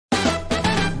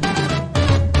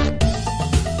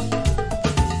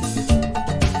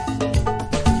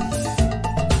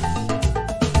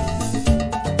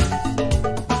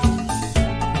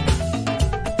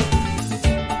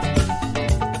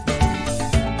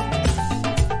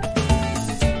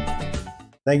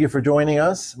Thank you for joining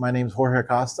us. My name is Jorge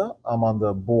Acosta. I'm on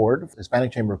the board of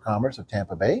Hispanic Chamber of Commerce of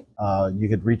Tampa Bay. You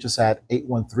could reach us at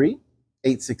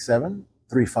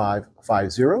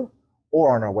 813-867-3550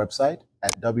 or on our website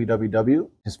at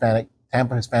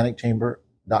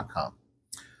www.tampahispanicchamber.com.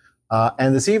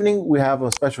 And this evening we have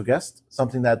a special guest,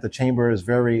 something that the Chamber is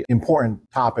very important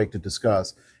topic to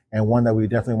discuss, and one that we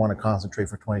definitely want to concentrate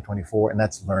for 2024, and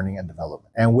that's learning and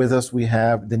development. And with us we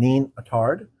have DeNeen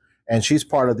Attard, and she's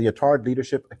part of the Attard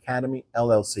Leadership Academy,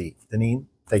 LLC. DeNeen,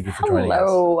 thank you for joining us.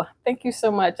 Hello, thank you so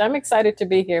much. I'm excited to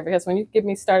be here because when you get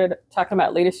me started talking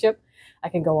about leadership, I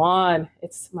can go on.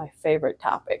 It's my favorite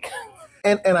topic.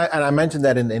 And I mentioned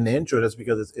that in the intro, just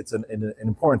because it's an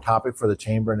important topic for the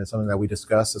Chamber, and it's something that we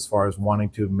discuss as far as wanting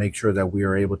to make sure that we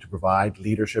are able to provide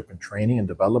leadership and training and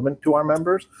development to our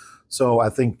members. So I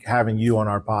think having you on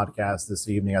our podcast this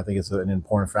evening, I think it's an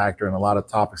important factor, and a lot of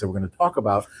topics that we're going to talk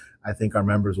about, I think our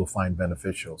members will find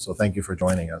beneficial. So thank you for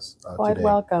joining us Quite today.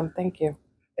 welcome. Thank you.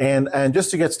 And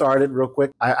just to get started real quick,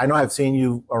 I know I've seen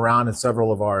you around in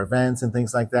several of our events and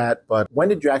things like that, but when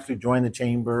did you actually join the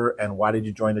Chamber, and why did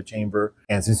you join the Chamber?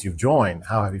 And since you've joined,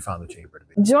 how have you found the Chamber to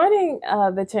be? Joining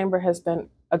the Chamber has been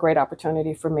a great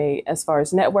opportunity for me as far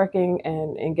as networking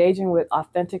and engaging with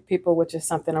authentic people, which is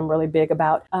something I'm really big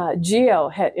about.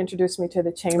 Gio had introduced me to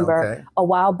the Chamber a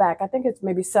while back. I think it's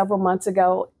maybe several months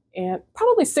ago. And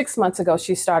probably 6 months ago,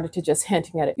 she started to just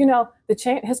hinting at it. You know, the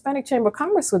Hispanic Chamber of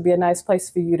Commerce would be a nice place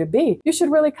for you to be. You should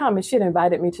really come. And she had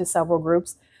invited me to several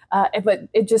groups, but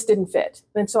it just didn't fit.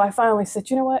 And so I finally said,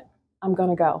 you know what? I'm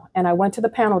going to go. And I went to the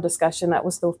panel discussion. That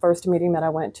was the first meeting that I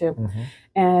went to,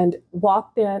 and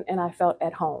walked in, and I felt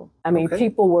at home. I mean,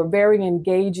 people were very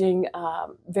engaging,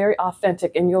 very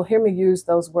authentic. And you'll hear me use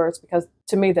those words because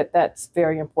to me that's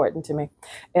very important to me.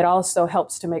 It also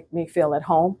helps to make me feel at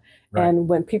home. Right. And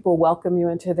when people welcome you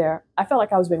into I felt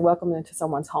like I was being welcomed into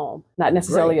someone's home, not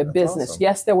necessarily a business. Awesome.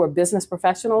 Yes, there were business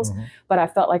professionals, but I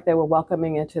felt like they were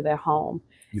welcoming into their home.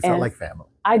 You felt like family.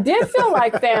 I did feel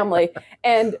like family.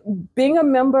 And being a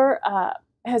member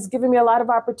has given me a lot of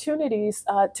opportunities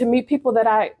to meet people that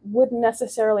I wouldn't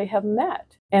necessarily have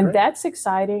met. And that's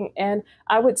exciting. And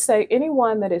I would say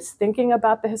anyone that is thinking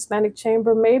about the Hispanic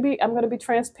Chamber, maybe I'm going to be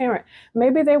transparent.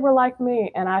 Maybe they were like me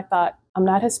and I thought, I'm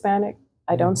not Hispanic.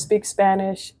 I don't speak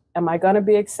Spanish. Am I going to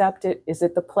be accepted? Is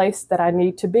it the place that I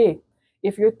need to be?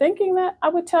 If you're thinking that, I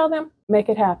would tell them, make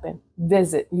it happen.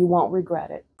 Visit. You won't regret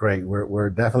it. Great. We're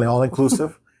definitely all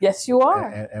inclusive. Yes, you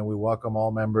are. And we welcome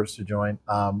all members to join.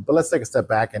 But let's take a step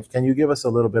back. And can you give us a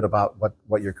little bit about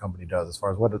what your company does as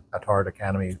far as what Attard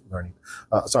Academy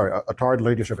Attard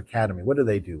Leadership Academy, what do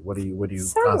they do? What do you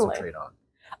concentrate on?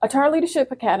 Attard Leadership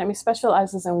Academy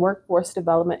specializes in workforce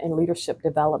development and leadership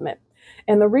development.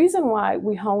 And the reason why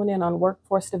we hone in on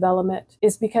workforce development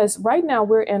is because right now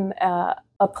we're in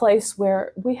a place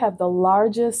where we have the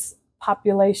largest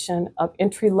population of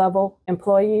entry-level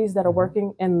employees that are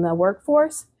working in the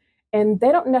workforce. And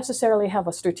they don't necessarily have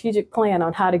a strategic plan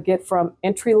on how to get from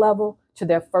entry-level to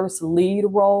their first lead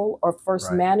role or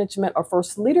first management or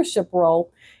first leadership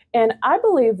role. And I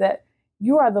believe that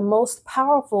you are the most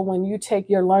powerful when you take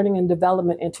your learning and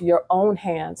development into your own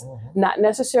hands, not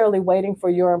necessarily waiting for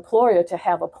your employer to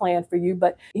have a plan for you,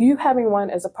 but you having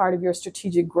one as a part of your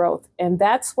strategic growth. And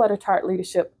that's what Attard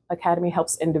Leadership Academy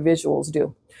helps individuals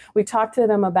do. We talk to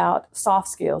them about soft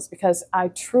skills because I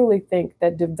truly think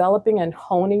that developing and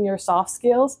honing your soft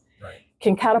skills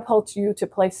can catapult you to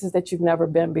places that you've never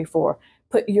been before,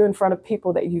 put you in front of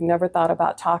people that you've never thought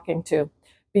about talking to.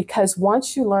 Because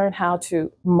once you learn how to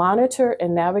monitor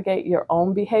and navigate your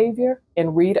own behavior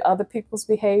and read other people's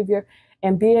behavior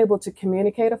and be able to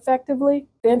communicate effectively,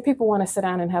 then people want to sit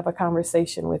down and have a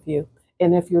conversation with you.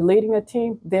 And if you're leading a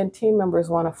team, then team members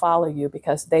want to follow you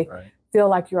because they feel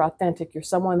like you're authentic, you're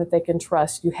someone that they can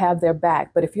trust, you have their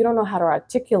back. But if you don't know how to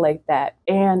articulate that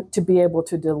and to be able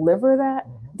to deliver that,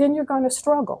 then you're going to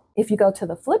struggle. If you go to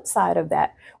the flip side of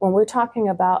that, when we're talking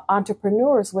about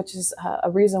entrepreneurs, which is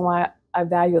a reason why I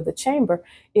value the Chamber,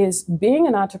 is being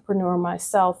an entrepreneur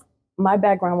myself. My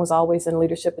background was always in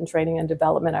leadership and training and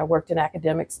development. I worked in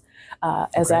academics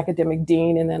as academic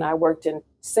dean, and then I worked in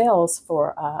sales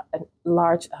for a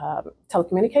large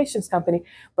telecommunications company.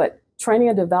 But training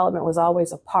and development was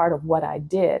always a part of what I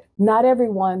did. Not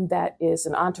everyone that is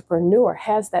an entrepreneur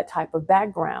has that type of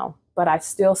background, but I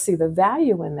still see the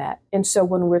value in that. And so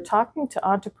when we're talking to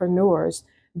entrepreneurs,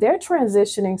 they're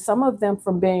transitioning, some of them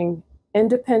from being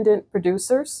independent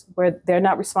producers where they're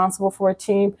not responsible for a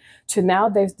team to now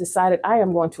they've decided I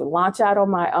am going to launch out on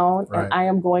my own and I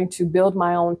am going to build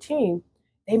my own team.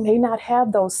 they may not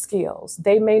have those skills.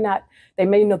 They may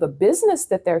know the business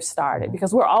that they're started,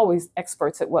 because we're always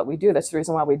experts at what we do. That's the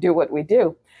reason why we do what we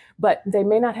do. But they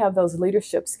may not have those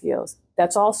leadership skills.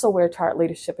 That's also where Attard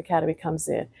Leadership Academy comes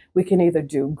in. We can either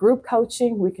do group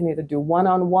coaching, we can either do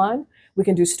one-on-one, we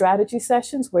can do strategy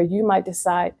sessions where you might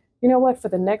decide, you know what, for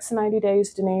the next 90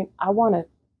 days, DeNeen, I want to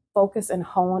focus and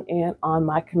hone in on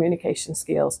my communication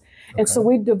skills. And so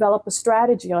we develop a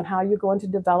strategy on how you're going to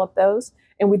develop those.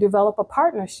 And we develop a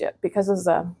partnership, because as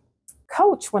a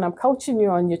coach, when I'm coaching you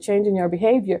on you're changing your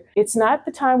behavior, it's not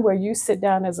the time where you sit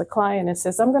down as a client and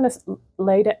says, I'm going to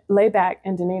lay back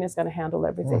and DeNeen is going to handle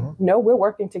everything. No, we're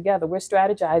working together. We're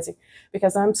strategizing,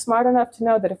 because I'm smart enough to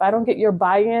know that if I don't get your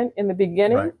buy-in in the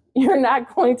beginning, you're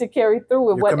not going to carry through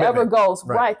with your whatever goes.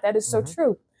 That is so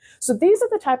true. So these are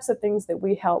the types of things that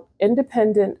we help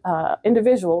independent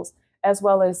individuals as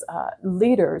well as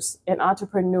leaders and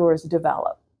entrepreneurs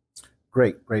develop.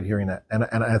 Great hearing that. And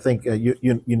I think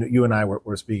you and I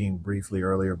were speaking briefly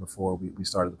earlier before we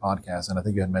started the podcast, and I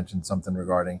think you had mentioned something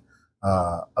regarding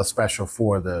a special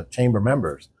for the chamber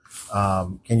members.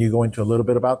 Can you go into a little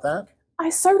bit about that? I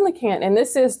certainly can. And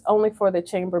this is only for the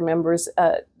chamber members.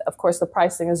 Of course, the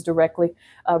pricing is directly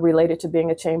related to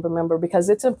being a chamber member, because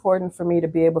it's important for me to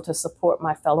be able to support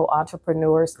my fellow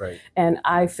entrepreneurs. And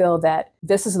I feel that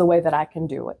this is the way that I can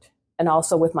do it, and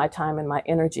also with my time and my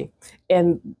energy.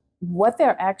 And what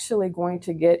they're actually going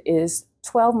to get is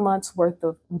 12 months worth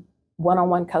of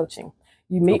one-on-one coaching.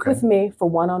 You meet with me for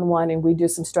one-on-one, and we do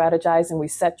some strategizing. We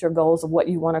set your goals of what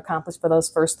you want to accomplish for those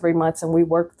first 3 months, and we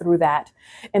work through that.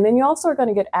 And then you also are going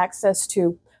to get access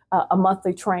to a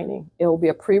monthly training. It will be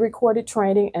a pre-recorded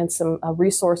training and some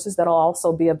resources that will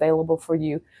also be available for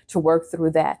you to work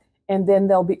through that. And then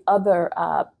there'll be other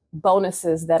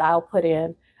bonuses that I'll put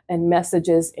in, and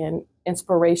messages and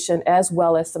inspiration, as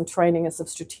well as some training and some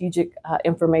strategic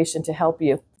information to help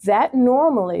you. That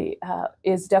normally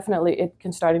is definitely, it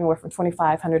can start anywhere from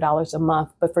 $2,500 a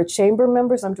month. But for chamber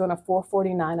members, I'm doing a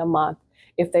 $449 a month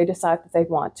if they decide that they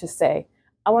want to say,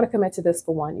 I want to commit to this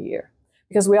for 1 year.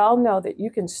 Because we all know that you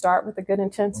can start with the good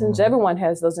intentions. Everyone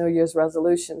has those New Year's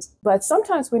resolutions. But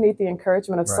sometimes we need the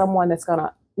encouragement of someone that's going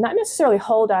to not necessarily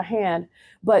hold our hand,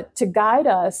 but to guide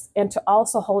us and to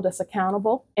also hold us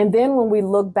accountable. And then when we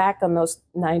look back on those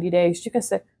 90 days, you can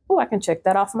say, oh, I can check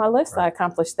that off my list. I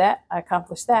accomplished that. I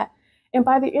accomplished that. And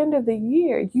by the end of the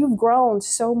year, you've grown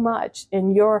so much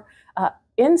in your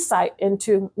insight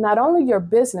into not only your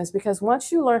business, because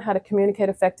once you learn how to communicate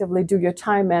effectively, do your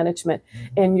time management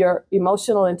and your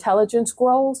emotional intelligence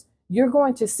grows, you're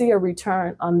going to see a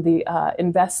return on the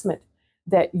investment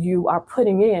that you are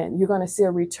putting in. You're going to see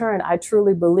a return, I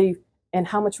truly believe, in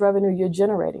how much revenue you're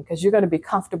generating, because you're going to be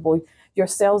comfortable. Your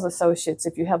sales associates,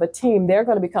 if you have a team, they're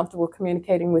going to be comfortable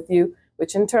communicating with you,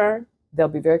 which in turn, they'll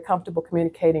be very comfortable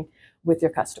communicating with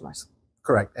your customers.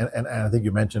 Correct. And I think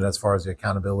you mentioned as far as the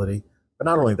accountability, but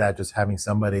not only that, just having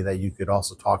somebody that you could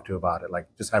also talk to about it, like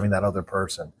just having that other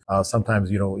person. Sometimes,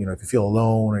 if you feel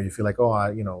alone, or you feel like,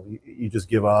 you just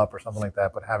give up or something like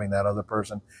that, but having that other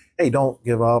person, hey, don't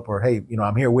give up, or hey,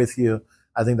 I'm here with you.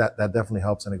 I think that definitely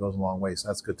helps, and it goes a long way. So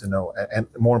that's good to know. And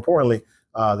more importantly,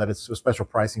 that it's a special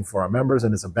pricing for our members,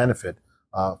 and it's a benefit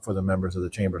for the members of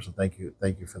the chamber. So thank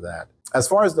you for that. As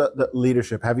far as the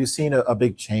leadership, have you seen a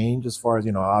big change as far as,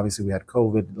 obviously we had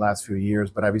COVID the last few years,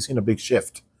 but have you seen a big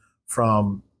shift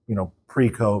from,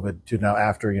 pre-COVID to now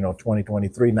after,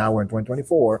 2023, now we're in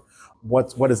 2024.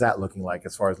 What is that looking like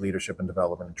as far as leadership and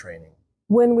development and training?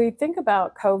 When we think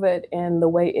about COVID and the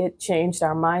way it changed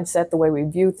our mindset, the way we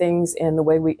view things, and the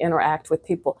way we interact with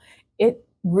people, it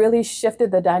really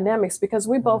shifted the dynamics, because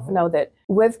we both know that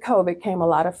with COVID came a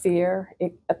lot of fear.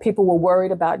 People were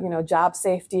worried about, job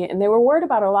safety, and they were worried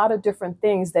about a lot of different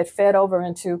things that fed over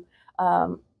into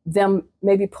them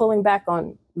maybe pulling back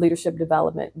on leadership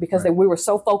development, because we were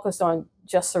so focused on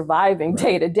just surviving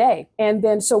day to day. And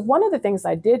then, so one of the things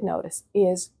I did notice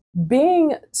is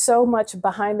being so much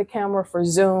behind the camera for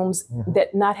Zooms,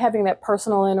 that not having that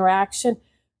personal interaction,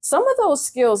 some of those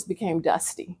skills became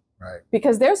dusty.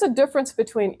 Because there's a difference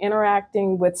between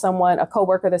interacting with someone, a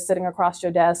coworker that's sitting across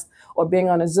your desk, or being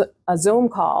on a Zoom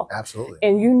call. Absolutely.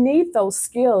 And you need those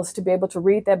skills to be able to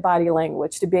read that body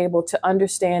language, to be able to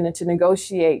understand and to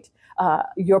negotiate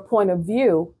your point of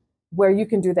view, where you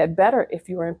can do that better if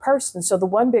you were in person. So the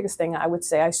one biggest thing I would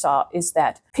say I saw is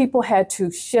that people had to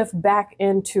shift back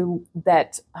into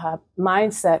that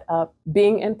mindset of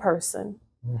being in person.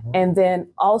 And then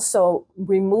also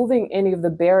removing any of the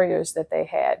barriers that they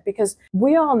had, because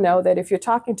we all know that if you're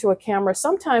talking to a camera,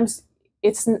 sometimes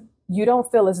you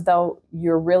don't feel as though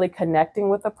you're really connecting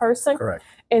with a person. Correct.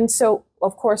 And so,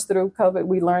 of course, through COVID,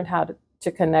 we learned how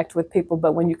to connect with people.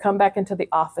 But when you come back into the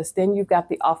office, then you've got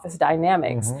the office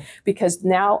dynamics, because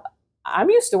now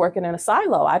I'm used to working in a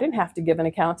silo. I didn't have to give an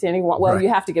account to anyone. Well, you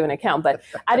have to give an account, but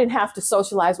I didn't have to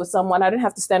socialize with someone. I didn't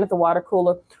have to stand at the water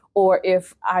cooler. Or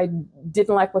if I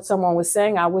didn't like what someone was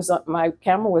saying, my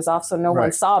camera was off so no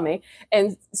one saw me.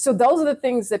 And so those are the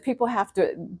things that people have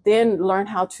to then learn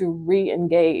how to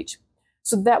re-engage.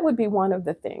 So that would be one of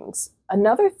the things.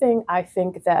 Another thing I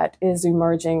think that is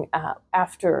emerging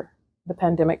after the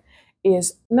pandemic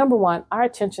is, number one, our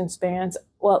attention spans.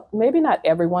 Well, maybe not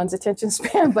everyone's attention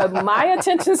span, but my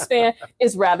attention span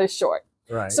is rather short.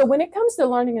 Right. So when it comes to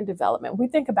learning and development, we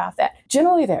think about that.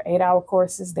 Generally, they're 8-hour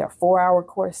courses, they're 4-hour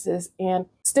courses. And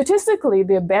statistically,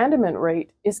 the abandonment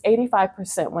rate is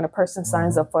 85% when a person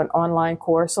signs up for an online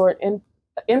course, or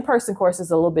in-person course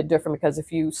is a little bit different, because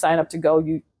if you sign up to go,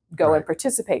 you go and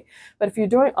participate. But if you're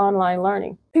doing online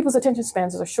learning, people's attention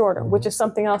spans are shorter, which is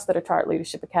something else that Attard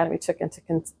Leadership Academy took into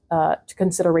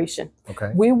consideration.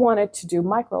 We wanted to do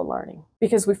micro learning,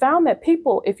 because we found that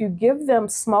people, if you give them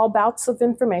small bouts of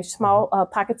information, small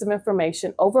pockets of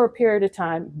information over a period of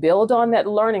time, build on that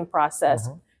learning process,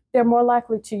 they're more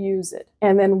likely to use it.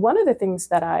 And then one of the things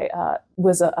that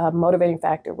was a motivating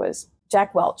factor was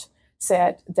Jack Welch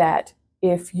said that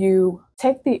if you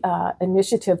take the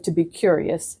initiative to be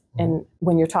curious, and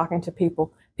when you're talking to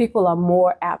people, people are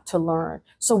more apt to learn.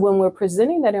 So when we're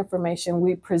presenting that information,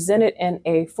 we present it in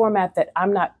a format that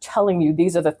I'm not telling you,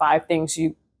 these are the 5 things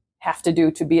you have to do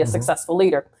to be a successful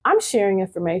leader. I'm sharing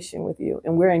information with you,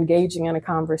 and we're engaging in a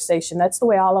conversation. That's the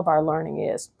way all of our learning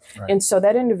is. And so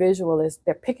that individual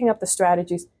they're picking up the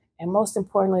strategies, and most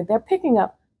importantly, they're picking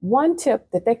up one tip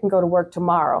that they can go to work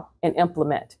tomorrow and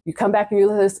implement. You come back and you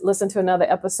listen to another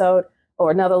episode or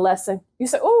another lesson, you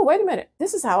say, oh, wait a minute,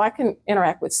 this is how I can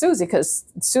interact with Susie, because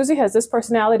Susie has this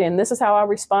personality and this is how I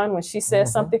respond when she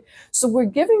says something. So we're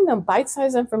giving them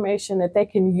bite-sized information that they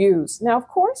can use. Now, of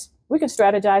course, we can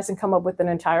strategize and come up with an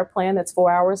entire plan that's 4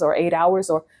 hours or 8 hours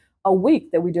or a week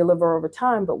that we deliver over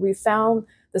time. But we found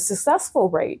the successful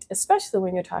rate, especially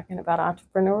when you're talking about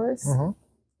entrepreneurs,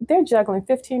 they're juggling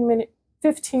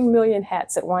 15 million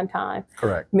hats at one time.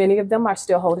 Correct. Many of them are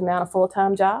still holding down a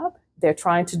full-time job. They're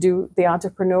trying to do the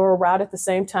entrepreneurial route at the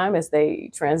same time as they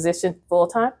transition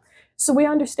full-time. So we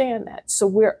understand that. So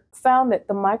we're found that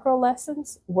the micro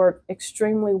lessons work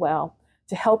extremely well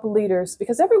to help leaders,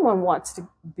 because everyone wants to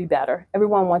be better.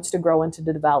 Everyone wants to grow and to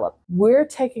develop. We're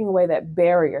taking away that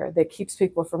barrier that keeps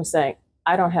people from saying,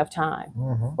 I don't have time.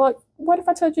 Well, what if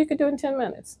I told you you could do it in 10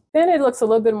 minutes? Then it looks a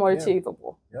little bit more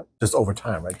achievable. Just over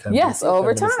time, right? 10 yes, minutes,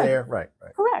 over 10 time. There. Right.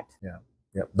 Correct.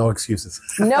 No excuses.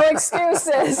 No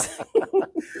excuses.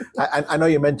 I know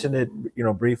you mentioned it,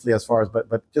 briefly as far as,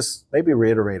 but just maybe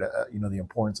reiterate, the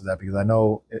importance of that, because I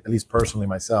know, at least personally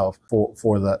myself,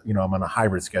 for the, I'm on a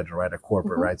hybrid schedule, right, at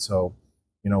corporate, right? So,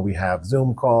 we have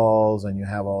Zoom calls and you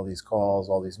have all these calls,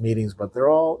 all these meetings, but they're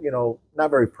all, not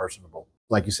very personable.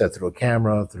 Like you said, through a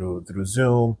camera, through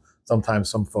Zoom. Sometimes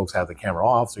some folks have the camera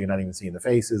off, so you're not even seeing the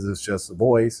faces. It's just the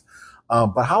voice.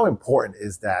 But how important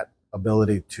is that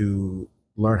ability to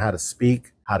learn how to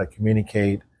speak, how to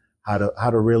communicate, how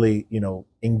to really,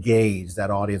 engage that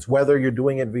audience, whether you're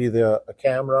doing it via a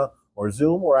camera or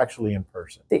Zoom or actually in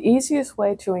person? The easiest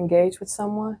way to engage with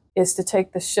someone is to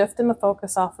take the shift in the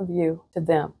focus off of you to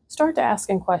them. Start to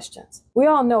asking questions. We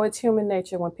all know it's human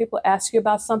nature. When people ask you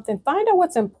about something, find out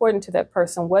what's important to that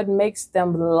person, what makes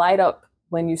them light up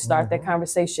when you start that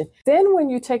conversation. Then when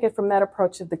you take it from that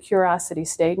approach of the curiosity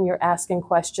state and you're asking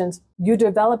questions, you're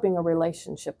developing a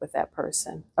relationship with that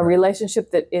person, a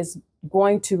relationship that is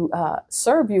going to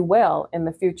serve you well in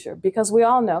the future. Because we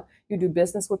all know you do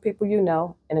business with people you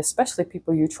know, and especially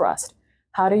people you trust.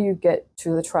 How do you get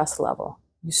to the trust level?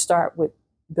 You start with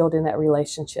building that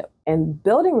relationship. And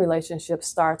building relationships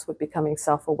starts with becoming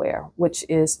self-aware, which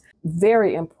is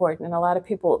very important. And a lot of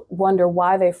people wonder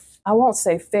why they, I won't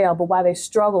say fail, but why they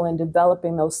struggle in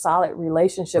developing those solid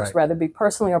relationships, whether it be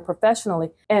personally or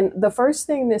professionally. And the first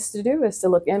thing this to do is to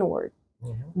look inward.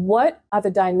 What are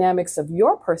the dynamics of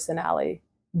your personality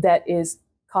that is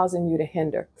causing you to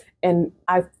hinder? And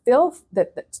I feel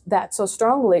that so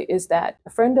strongly is that a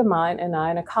friend of mine and I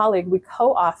and a colleague, we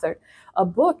co-authored a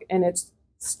book, and it's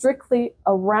strictly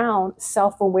around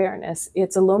self-awareness.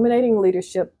 It's Illuminating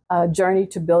Leadership, a Journey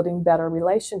to Building Better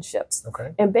Relationships.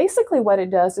 And basically what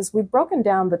it does is we've broken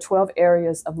down the 12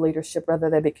 areas of leadership, whether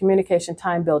they be communication,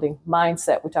 time building,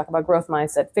 mindset. We talk about growth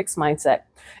mindset, fixed mindset,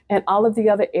 and all of the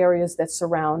other areas that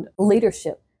surround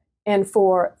leadership. And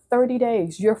for 30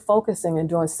 days, you're focusing and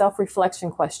doing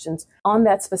self-reflection questions on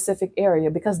that specific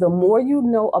area, because the more you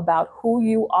know about who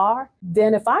you are,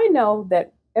 then if I know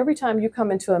that every time you come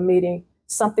into a meeting,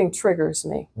 something triggers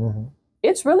me.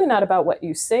 It's really not about what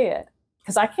you said,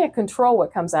 because I can't control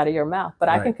what comes out of your mouth, but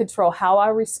I can control how I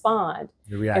respond.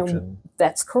 Your reaction. And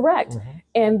that's correct.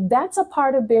 And that's a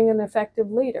part of being an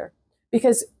effective leader,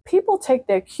 because people take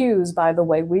their cues by the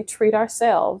way we treat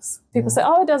ourselves. People say,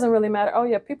 oh, it doesn't really matter. Oh,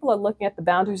 yeah, people are looking at the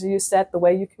boundaries you set, the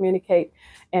way you communicate,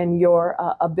 and your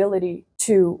ability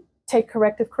to take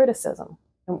corrective criticism.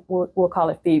 And we'll call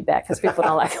it feedback, because people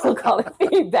don't like it. We'll call it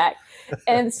feedback.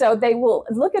 And so they will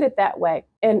look at it that way.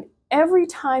 And every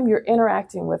time you're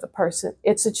interacting with a person,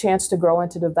 it's a chance to grow and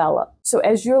to develop. So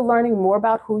as you're learning more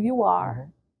about who you are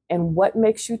and what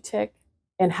makes you tick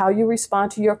and how you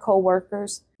respond to your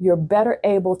coworkers, you're better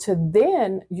able to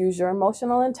then use your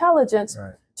emotional intelligence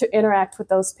to interact with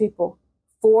those people,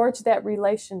 forge that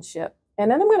relationship. And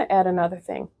then I'm going to add another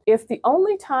thing. If the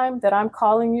only time that I'm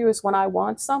calling you is when I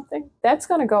want something, that's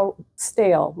going to go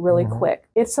stale really quick.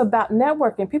 It's about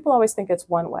networking. People always think it's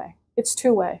one way. It's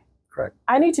two way. Correct.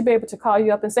 I need to be able to call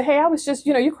you up and say, hey, I was just,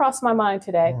 you crossed my mind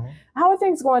today. How are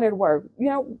things going at work?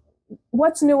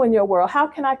 What's new in your world? How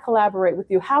can I collaborate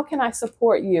with you? How can I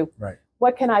support you? Right.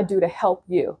 What can I do to help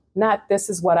you? Not this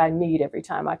is what I need every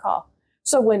time I call.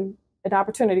 So when an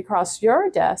opportunity crosses your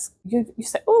desk, you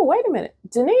say, oh, wait a minute.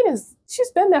 DeNeen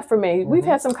she's been there for me. We've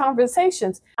had some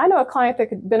conversations. I know a client that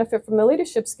could benefit from the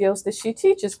leadership skills that she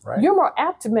teaches. Right. You're more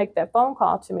apt to make that phone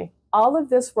call to me. All of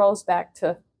this rolls back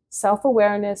to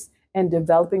self-awareness and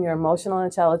developing your emotional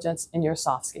intelligence and your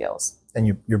soft skills. And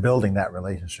you're building that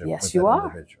relationship. Yes, with you that are.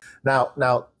 Individual.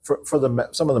 Now, for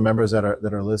some of the members that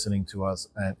are listening to us,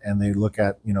 and they look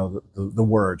at the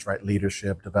words, right,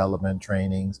 leadership, development,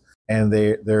 trainings, and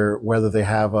they're whether they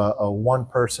have a one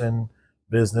person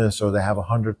business or they have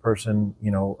 100-person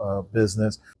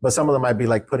business, but some of them might be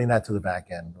like putting that to the back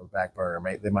end or back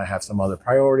burner. They might have some other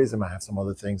priorities. They might have some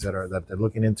other things that they're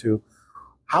looking into.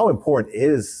 How important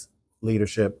is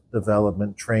leadership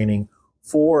development training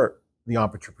for the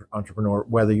entrepreneur,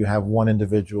 whether you have one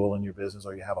individual in your business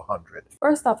or you have 100?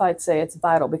 First off, I'd say it's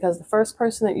vital, because the first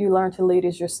person that you learn to lead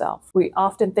is yourself. We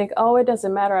often think, oh, it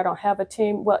doesn't matter, I don't have a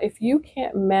team. Well, if you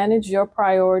can't manage your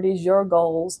priorities, your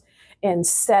goals, and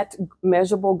set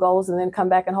measurable goals and then come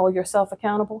back and hold yourself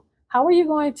accountable, how are you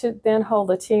going to then hold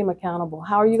a team accountable?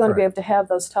 How are you going to be able to have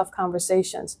those tough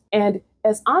conversations? And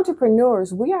as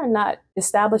entrepreneurs, we are not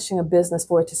establishing a business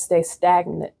for it to stay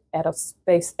stagnant at a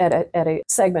space, at a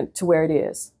segment to where it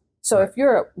is. So if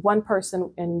you're one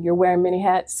person and you're wearing many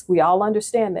hats, we all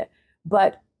understand that.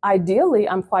 But ideally,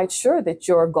 I'm quite sure that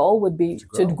your goal would be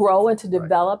to grow and to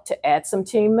develop, to add some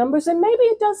team members. And maybe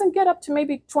it doesn't get up to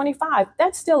maybe 25.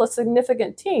 That's still a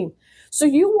significant team. So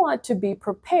you want to be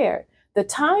prepared. The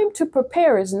time to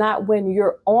prepare is not when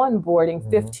you're onboarding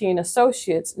 15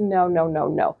 associates. No.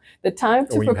 The time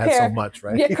to prepare. You had so much,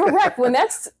 right? Yeah, correct. When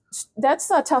that's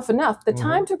not tough enough. The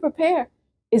time to prepare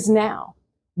is now,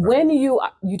 when you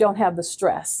don't have the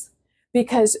stress,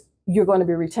 because you're going to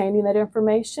be retaining that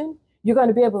information. You're going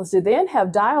to be able to then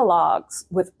have dialogues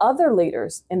with other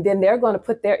leaders, and then they're going to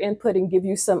put their input and give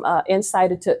you some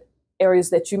insight into areas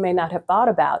that you may not have thought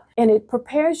about. And it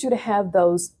prepares you to have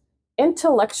those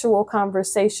intellectual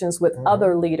conversations with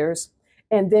other leaders.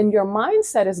 And then your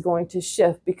mindset is going to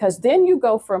shift, because then you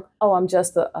go from, oh, I'm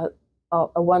just a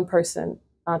one-person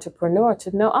entrepreneur,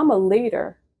 to no, I'm a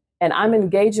leader and I'm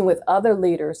engaging with other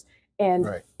leaders. And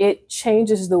it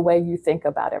changes the way you think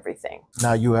about everything.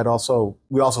 Now,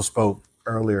 we also spoke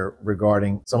earlier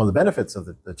regarding some of the benefits of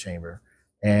the chamber.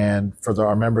 And for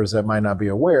our members that might not be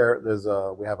aware,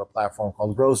 we have a platform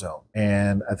called Grow Zone.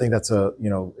 And I think that's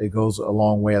it goes a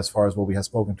long way as far as what we have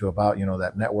spoken to about,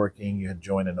 that networking. You had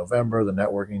joined in November, the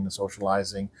networking, the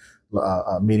socializing,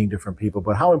 meeting different people.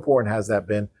 But how important has that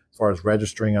been as far as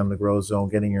registering on the Grow Zone,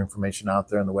 getting your information out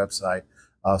there on the website,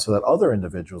 so that other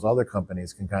individuals, other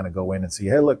companies can kind of go in and see,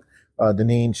 hey, look,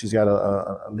 DeNeen, she's got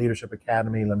a leadership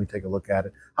academy. Let me take a look at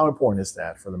it. How important is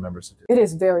that for the members to do? It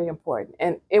is very important.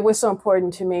 And it was so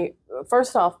important to me.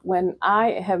 First off, when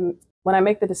I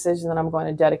make the decision that I'm going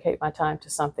to dedicate my time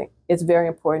to something, it's very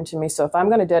important to me. So if I'm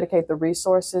going to dedicate the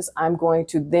resources, I'm going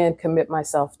to then commit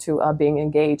myself to being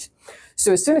engaged.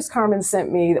 So as soon as Carmen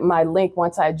sent me my link,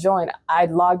 once I joined, I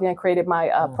logged in, created my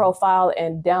profile,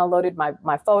 and downloaded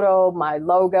my photo, my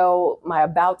logo, my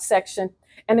about section.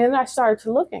 And then I started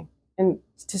to looking and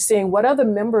to seeing what other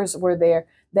members were there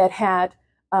that had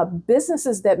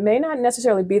businesses that may not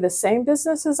necessarily be the same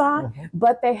business as I,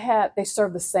 but they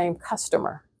serve the same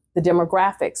customer, the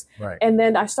demographics. Right. And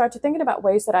then I started thinking about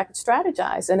ways that I could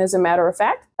strategize. And as a matter of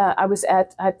fact, I was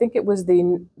at, I think it was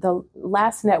the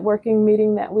last networking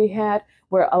meeting that we had,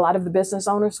 where a lot of the business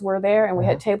owners were there and we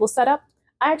had tables set up.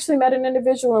 I actually met an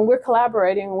individual and we're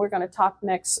collaborating, and we're going to talk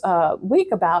next week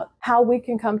about how we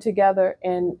can come together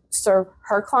and serve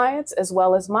her clients as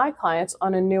well as my clients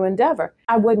on a new endeavor.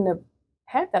 I wouldn't have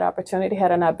had that opportunity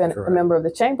had I not been a member of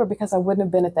the chamber, because I wouldn't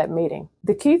have been at that meeting.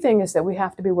 The key thing is that we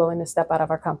have to be willing to step out of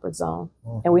our comfort zone,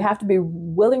 and we have to be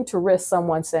willing to risk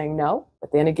someone saying no.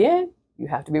 But then again, you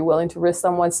have to be willing to risk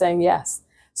someone saying yes.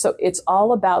 So it's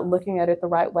all about looking at it the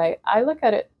right way. I look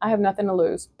at it, I have nothing to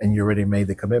lose. And you already made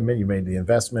the commitment, you made the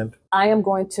investment. I am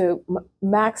going to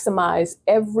maximize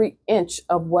every inch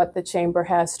of what the chamber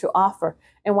has to offer.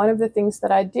 And one of the things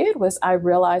that I did was I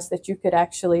realized that you could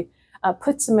actually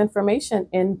put some information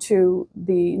into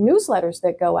the newsletters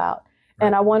that go out. Right.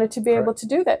 And I wanted to be able to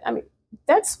do that. I mean,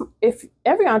 that's, if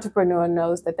every entrepreneur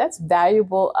knows that that's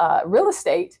valuable real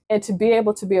estate, and to be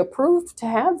able to be approved to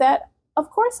have that, of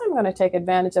course I'm going to take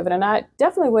advantage of it. And I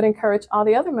definitely would encourage all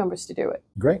the other members to do it.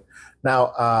 Great.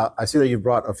 Now, I see that you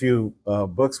brought a few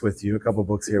books with you, a couple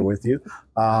books here with you.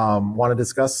 Want to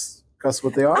discuss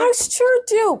what they are? I sure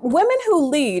do. Women Who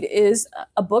Lead is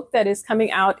a book that is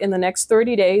coming out in the next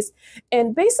 30 days.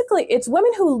 And basically, it's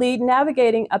Women Who Lead,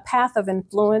 Navigating a Path of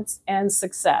Influence and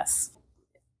Success.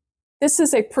 This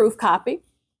is a proof copy.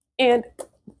 And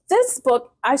this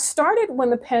book, I started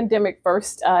when the pandemic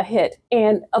first hit.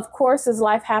 And of course, as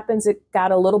life happens, it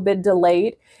got a little bit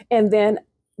delayed. And then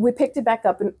we picked it back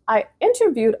up. And I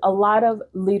interviewed a lot of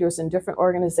leaders in different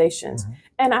organizations.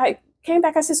 And I came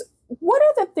back, I said, what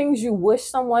are the things you wish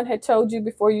someone had told you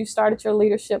before you started your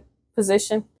leadership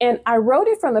position? And I wrote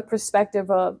it from the perspective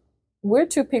of, we're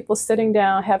two people sitting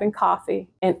down having coffee,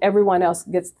 and everyone else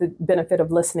gets the benefit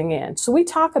of listening in. So we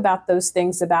talk about those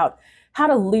things, about how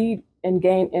to lead and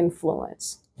gain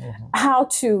influence, how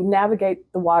to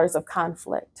navigate the waters of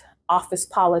conflict, office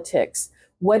politics,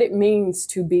 what it means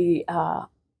to be a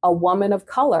woman of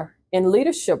color in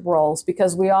leadership roles,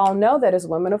 because we all know that as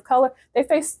women of color, they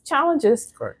face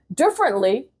challenges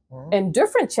differently and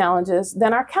different challenges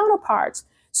than our counterparts.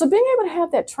 So being able to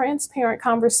have that transparent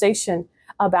conversation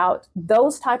about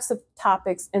those types of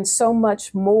topics and so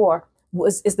much more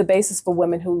is the basis for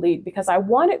Women Who Lead, because I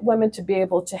wanted women to be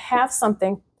able to have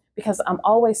something, because I'm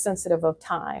always sensitive of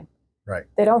time. Right.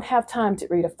 They don't have time to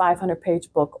read a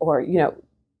 500-page book or,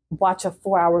 watch a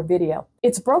 4-hour video.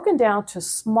 It's broken down to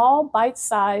small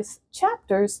bite-sized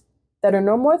chapters that are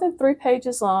no more than 3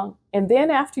 pages long. And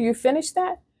then after you finish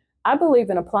that, I believe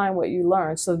in applying what you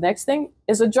learn. So the next thing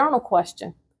is a journal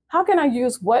question. How can I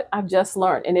use what I've just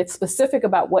learned? And it's specific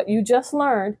about what you just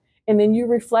learned. And then you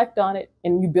reflect on it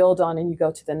and you build on and you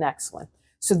go to the next one.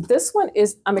 So this one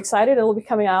is, I'm excited. It'll be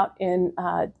coming out in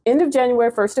end of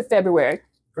January, 1st of February.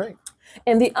 Great.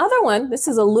 And the other one, this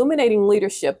is Illuminating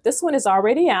Leadership. This one is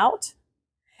already out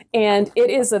and it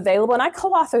is available. And I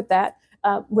co-authored that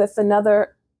with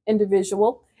another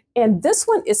individual. And this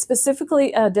one is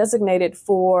specifically designated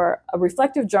for a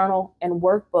reflective journal and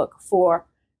workbook for,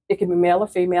 it can be male or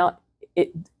female.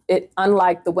 It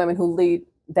unlike the Women Who Lead,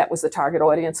 that was the target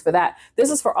audience for that. This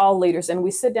is for all leaders. And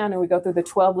we sit down and we go through the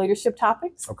 12 leadership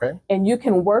topics. Okay. And you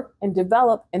can work and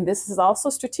develop. And this is also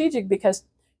strategic because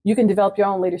you can develop your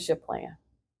own leadership plan.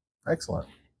 Excellent.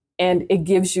 And it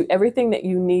gives you everything that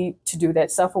you need to do that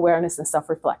self-awareness and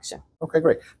self-reflection. Okay,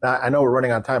 great. Now, I know we're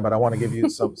running out of time, but I want to give you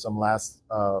some last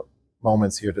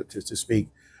moments here to speak.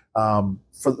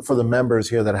 For the members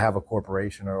here that have a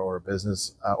corporation or a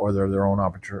business or they're their own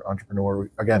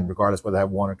entrepreneur, again, regardless whether they have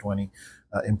 1 or 20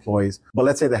 employees, but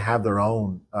let's say they have their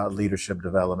own leadership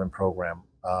development program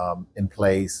in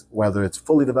place, whether it's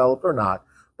fully developed or not.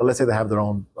 But let's say they have their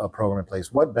own program in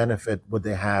place. What benefit would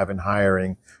they have in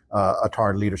hiring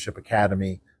Attard Leadership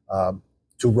Academy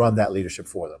to run that leadership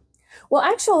for them? Well,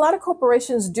 actually, a lot of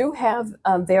corporations do have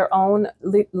their own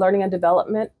learning and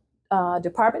development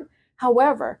department.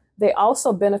 However, they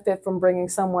also benefit from bringing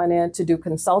someone in to do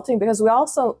consulting, because we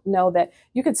also know that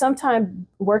you could sometimes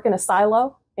work in a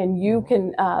silo and you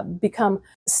can become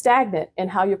stagnant in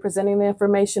how you're presenting the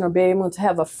information or be able to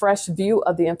have a fresh view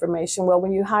of the information. Well,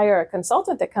 when you hire a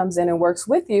consultant that comes in and works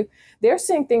with you, they're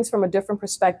seeing things from a different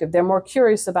perspective. They're more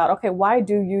curious about, okay, why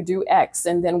do you do X?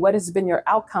 And then what has been your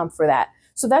outcome for that?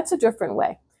 So that's a different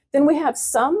way. Then we have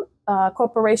some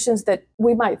corporations that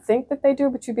we might think that they do,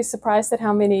 but you'd be surprised at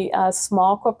how many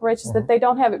small corporations that they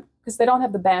don't have it, because they don't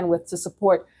have the bandwidth to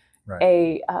support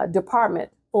a department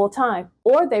full time.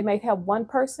 Or they may have one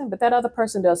person, but that other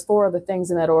person does 4 other things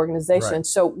in that organization.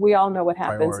 So we all know what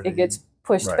happens. It gets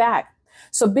pushed back.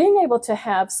 So being able to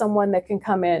have someone that can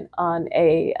come in on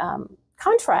a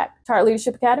contract, Attard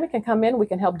Leadership Academy can come in, we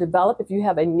can help develop. If you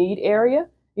have a need area,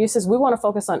 you says, we want to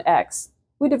focus on X.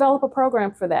 We develop a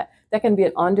program for that. That can be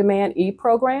an on-demand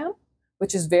e-program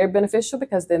which is very beneficial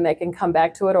because then they can come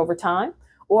back to it over time.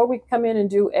 Or we can come in and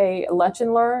do a lunch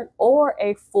and learn or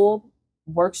a full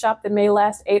workshop that may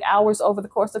last 8 hours over the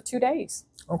course of 2 days.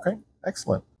 Okay,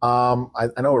 excellent. I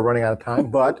know we're running out of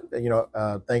time, but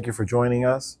thank you for joining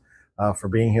us, for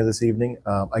being here this evening.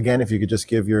 Again, if you could just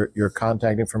give your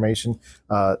contact information,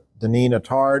 DeNeen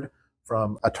Attard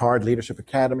from Attard Leadership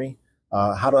Academy.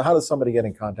 How does somebody get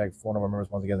in contact if one of our members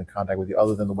wants to get in contact with you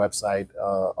other than the website,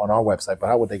 on our website, but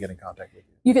how would they get in contact with you?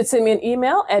 You can send me an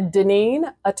email at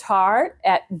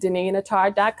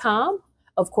DeNeenAttard@DeNeenAttard.com.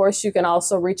 Of course, you can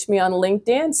also reach me on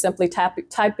LinkedIn. Simply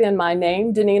type in my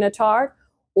name, DeNeen Attard,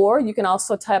 or you can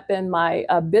also type in my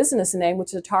business name,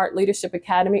 which is Attard Leadership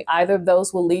Academy. Either of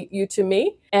those will lead you to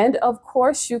me. And of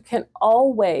course, you can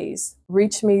always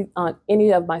reach me on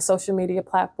any of my social media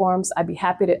platforms. I'd be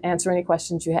happy to answer any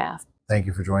questions you have. Thank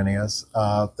you for joining us.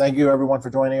 Thank you, everyone,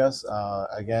 for joining us.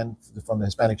 Again, from the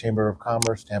Hispanic Chamber of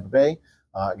Commerce, Tampa Bay.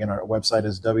 Again, our website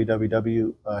is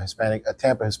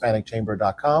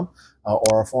www.tampahispanicchamber.com,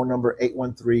 or our phone number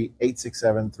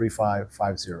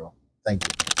 813-867-3550. Thank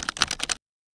you.